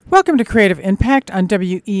Welcome to Creative Impact on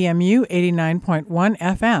WEMU 89.1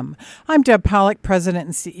 FM. I'm Deb Pollack, President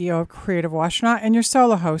and CEO of Creative Washtenaw, and your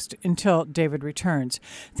solo host until David returns.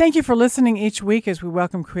 Thank you for listening each week as we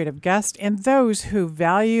welcome creative guests and those who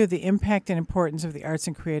value the impact and importance of the arts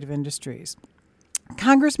and creative industries.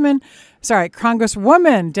 Congresswoman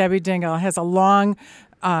Debbie Dingell has a long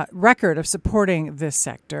record of supporting this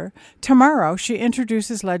sector. Tomorrow, she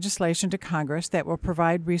introduces legislation to Congress that will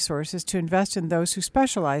provide resources to invest in those who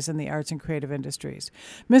specialize in the arts and creative industries.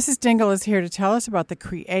 Mrs. Dingell is here to tell us about the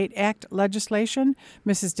CREATE Act legislation.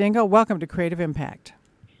 Mrs. Dingell, welcome to Creative Impact.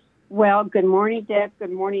 Well, good morning, Deb.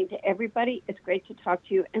 Good morning to everybody. It's great to talk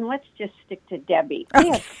to you. And let's just stick to Debbie. We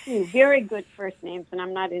have two very good first names, and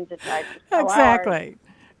I'm not into titles. Exactly.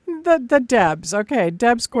 The Debs. Okay,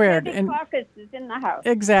 Deb squared. The caucus is in the house.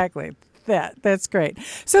 Exactly. That's great.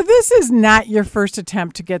 So this is not your first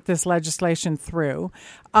attempt to get this legislation through.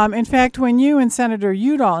 In fact, when you and Senator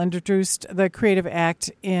Udall introduced the Creative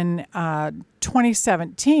Act in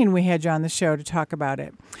 2017, we had you on the show to talk about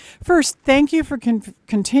it. First, thank you for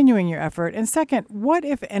continuing your effort. And second, what,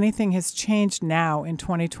 if anything, has changed now in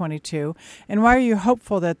 2022? And why are you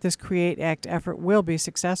hopeful that this CREATE Act effort will be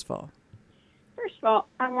successful? First of all,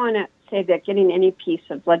 I want to say that getting any piece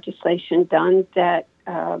of legislation done that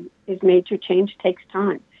is major change takes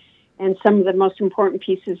time. And some of the most important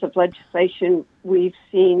pieces of legislation we've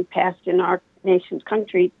seen passed in our nation's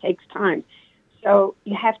country takes time. So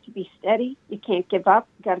you have to be steady. You can't give up.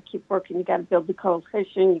 You got to keep working. You got to build the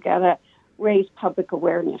coalition. You got to raise public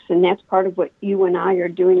awareness. And that's part of what you and I are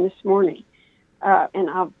doing this morning. And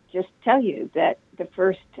I'll just tell you that the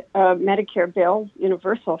first Medicare bill,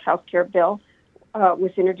 universal health care bill,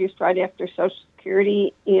 was introduced right after Social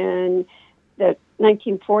Security in the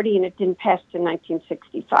 1940, and it didn't pass to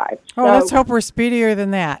 1965. Oh, let's hope we're speedier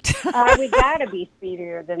than that. We got to be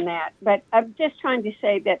speedier than that. But I'm just trying to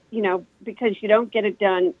say that, because you don't get it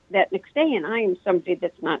done that next day, and I am somebody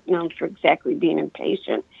that's not known for exactly being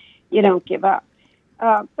impatient, you don't give up.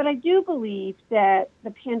 But I do believe that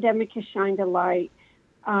the pandemic has shined a light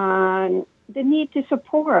on the need to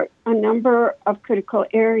support a number of critical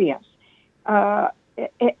areas.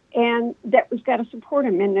 And that we've got to support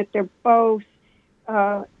them, and that they're both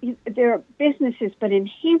they're businesses, but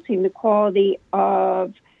enhancing the quality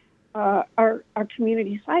of our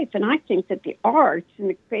community's life. And I think that the arts and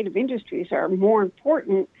the creative industries are more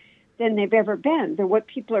important than they've ever been. They're what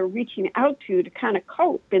people are reaching out to kind of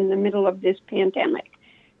cope in the middle of this pandemic.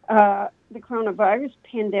 The coronavirus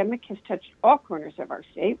pandemic has touched all corners of our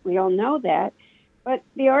state. We all know that. But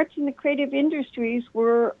the arts and the creative industries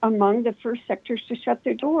were among the first sectors to shut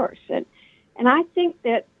their doors. And I think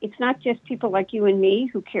that it's not just people like you and me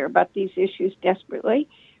who care about these issues desperately,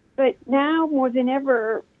 but now more than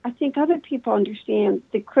ever, I think other people understand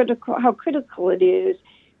how critical it is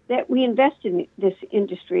that we invest in this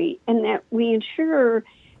industry and that we ensure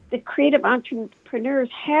that creative entrepreneurs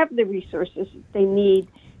have the resources that they need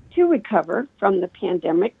to recover from the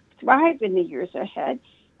pandemic, thrive in the years ahead,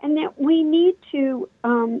 and that we need to,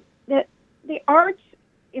 that the arts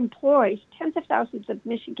employs tens of thousands of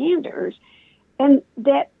Michiganders, and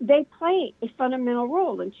that they play a fundamental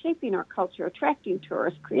role in shaping our culture, attracting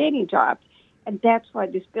tourists, creating jobs. And that's why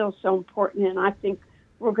this bill is so important. And I think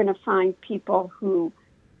we're going to find people who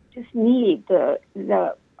just need the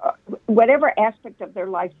whatever aspect of their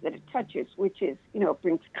life that it touches, which is,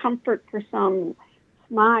 brings comfort for some,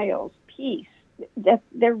 smiles, peace, that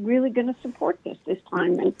they're really going to support this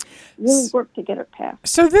time and really work to get it passed.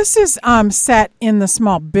 So this is set in the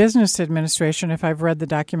Small Business Administration, if I've read the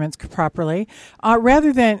documents properly,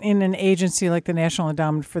 rather than in an agency like the National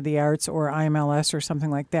Endowment for the Arts or IMLS or something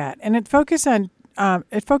like that. And it focuses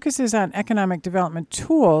on economic development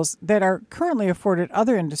tools that are currently afforded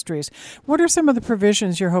other industries. What are some of the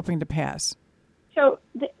provisions you're hoping to pass? So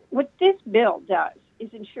what this bill does is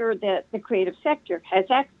ensure that the creative sector has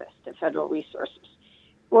access to federal resources.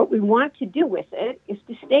 What we want to do with it is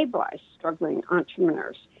to stabilize struggling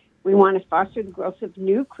entrepreneurs. We want to foster the growth of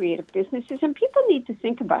new creative businesses, and people need to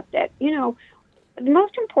think about that. The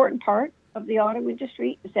most important part of the auto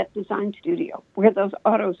industry is that design studio, where those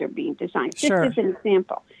autos are being designed. Sure. Just as an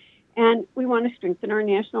example. And we want to strengthen our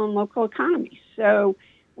national and local economies. So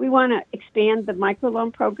we want to expand the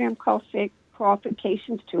microloan program called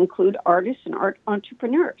qualifications to include artists and art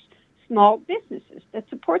entrepreneurs, small businesses that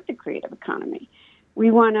support the creative economy.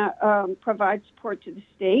 We want to provide support to the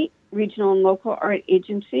state, regional and local art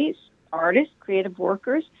agencies, artists, creative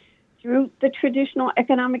workers, through the traditional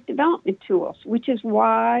economic development tools, which is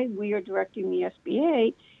why we are directing the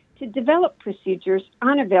SBA to develop procedures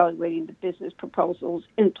on evaluating the business proposals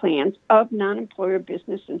and plans of non-employer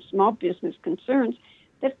business and small business concerns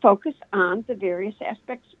that focus on the various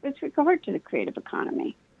aspects with regard to the creative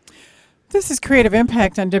economy. This is Creative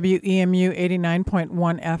Impact on WEMU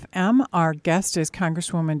 89.1 FM. Our guest is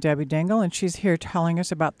Congresswoman Debbie Dingell, and she's here telling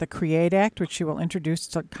us about the CREATE Act, which she will introduce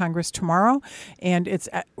to Congress tomorrow, and its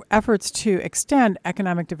efforts to extend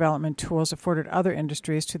economic development tools afforded other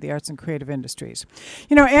industries to the arts and creative industries.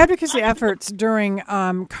 You know, advocacy efforts during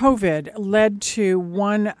COVID led to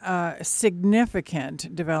one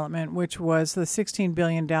significant development, which was the $16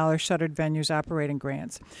 billion Shuttered Venues Operating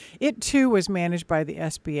Grants. It, too, was managed by the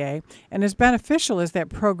SBA, and as beneficial as that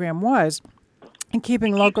program was in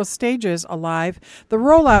keeping local stages alive, the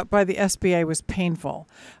rollout by the SBA was painful.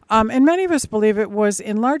 And many of us believe it was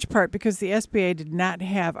in large part because the SBA did not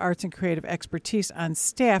have arts and creative expertise on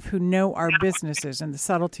staff who know our businesses and the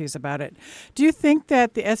subtleties about it. Do you think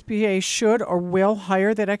that the SBA should or will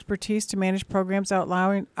hire that expertise to manage programs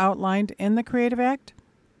outlined in the Creative Act?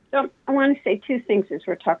 So I want to say two things as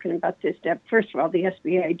we're talking about this, Deb. First of all, the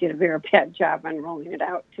SBA did a very bad job on rolling it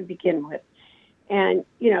out to begin with. And,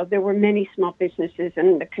 you know, there were many small businesses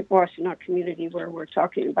in the Washtenaw community where we're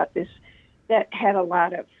talking about this that had a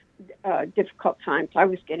lot of difficult times. I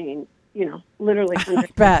was getting, you know, literally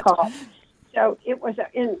hundreds of calls. So it was,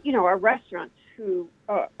 our restaurants who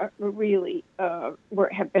really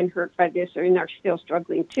have been hurt by this and are still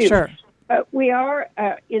struggling too. Sure. But we are,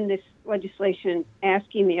 in this legislation,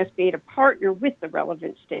 asking the SBA to partner with the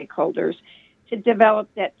relevant stakeholders to develop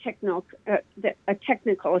that a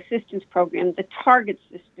technical assistance program that targets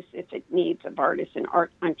the specific needs of artists and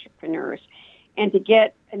art entrepreneurs, and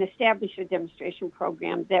to establish a demonstration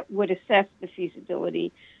program that would assess the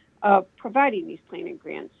feasibility of providing these planning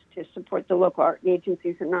grants to support the local art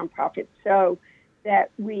agencies and nonprofits so that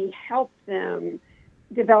we help them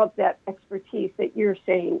develop that expertise that you're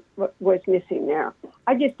saying was missing there.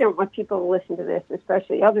 I just don't want people to listen to this,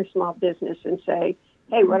 especially other small business, and say,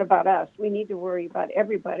 hey, what about us? We need to worry about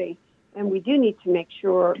everybody, and we do need to make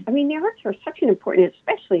sure. I mean, the arts are such an important,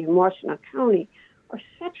 especially in Washtenaw County, are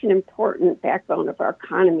such an important backbone of our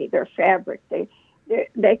economy. Their fabric, they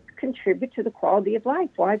contribute to the quality of life,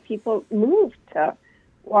 why people move to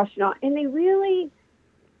Washtenaw. And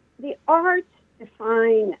the arts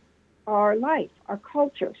define our life, our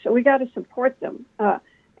culture. So we got to support them. And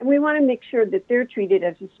we want to make sure that they're treated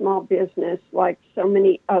as a small business like so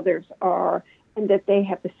many others are, and that they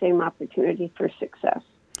have the same opportunity for success.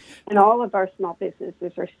 And all of our small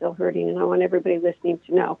businesses are still hurting, and I want everybody listening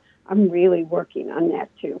to know I'm really working on that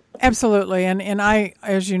too. Absolutely. And I,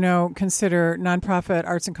 as you know, consider nonprofit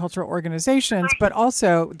arts and cultural organizations, but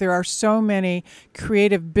also there are so many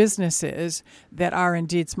creative businesses that are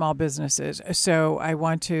indeed small businesses. So I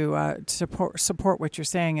want to support what you're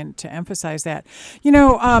saying and to emphasize that. You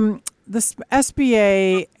know, the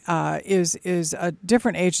SBA is a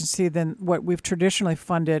different agency than what we've traditionally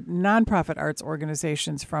funded nonprofit arts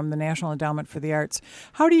organizations from the National Endowment for the Arts.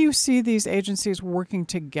 How do you see these agencies working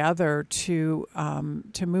together to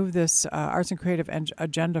move this arts and creative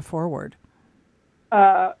agenda forward?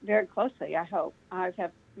 Very closely, I hope. I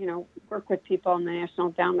have, worked with people in the National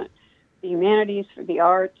Endowment for the Humanities, for the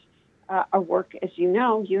Arts. Our work, as you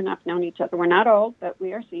know, you and I have known each other. We're not old, but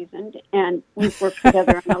we are seasoned, and we've worked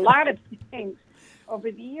together on a lot of things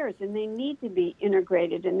over the years, and they need to be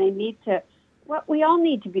integrated, and what we all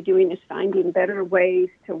need to be doing is finding better ways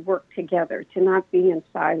to work together, to not be in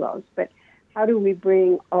silos, but how do we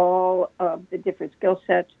bring all of the different skill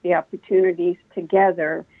sets, the opportunities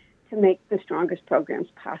together to make the strongest programs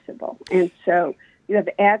possible? And so you have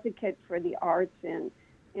advocates for the arts and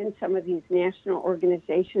in some of these national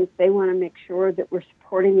organizations. They want to make sure that we're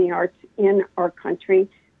supporting the arts in our country.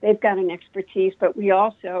 They've got an expertise, but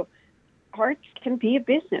arts can be a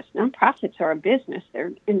business. Nonprofits are a business.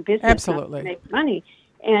 They're in business Absolutely. To make money.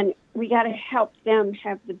 And we got to help them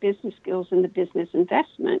have the business skills and the business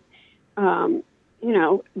investment,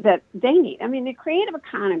 that they need. I mean, the creative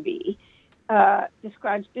economy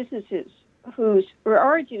describes businesses whose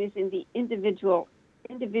origin is in the individual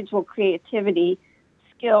creativity,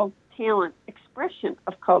 skill, talent, expression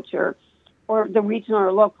of culture, or the regional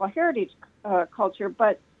or local heritage culture,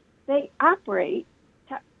 but they operate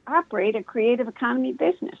a creative economy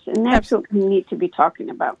business, and that's what we need to be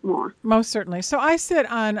talking about more. Most certainly. So I sit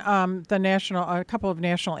on a couple of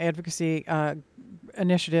national advocacy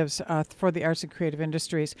initiatives for the arts and creative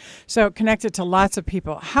industries, so connected to lots of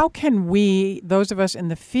people. How can we, those of us in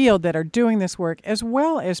the field that are doing this work, as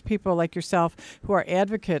well as people like yourself who are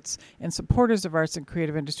advocates and supporters of arts and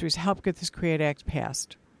creative industries, help get this CREATE Act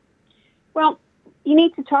passed? Well, you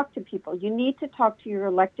need to talk to people. You need to talk to your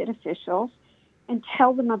elected officials and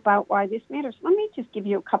tell them about why this matters. Let me just give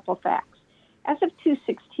you a couple facts. As of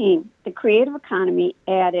 2016, the creative economy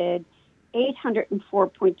added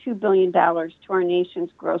 $804.2 billion to our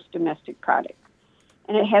nation's gross domestic product.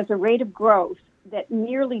 And it has a rate of growth that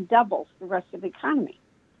nearly doubles the rest of the economy.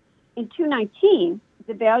 In 2019,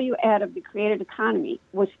 the value add of the creative economy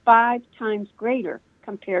was 5 times greater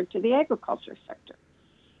compared to the agriculture sector.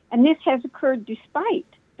 And this has occurred despite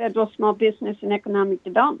federal small business and economic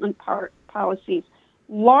development policies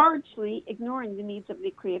largely ignoring the needs of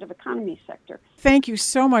the creative economy sector. Thank you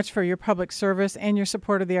so much for your public service and your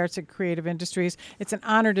support of the arts and creative industries. It's an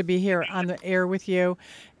honor to be here on the air with you,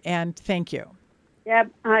 and thank you.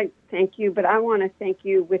 Deb, I thank you, but I want to thank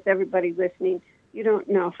you with everybody listening. You don't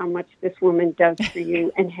know how much this woman does for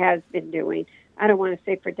you and has been doing. I don't want to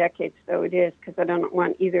say for decades, though it is, because I don't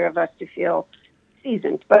want either of us to feel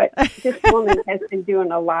seasoned. But this woman has been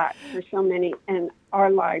doing a lot for so many, and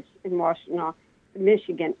our lives in Washtenaw,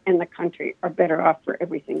 Michigan, and the country are better off for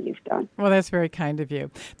everything you've done. Well, that's very kind of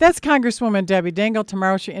you. That's Congresswoman Debbie Dingell.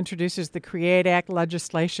 Tomorrow she introduces the CREATE Act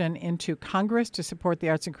legislation into Congress to support the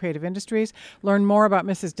arts and creative industries. Learn more about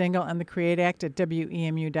Mrs. Dingell and the CREATE Act at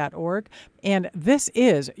WEMU.org. And this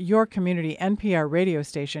is your community NPR radio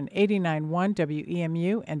station, 89.1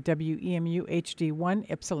 WEMU and WEMU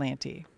HD1 Ypsilanti.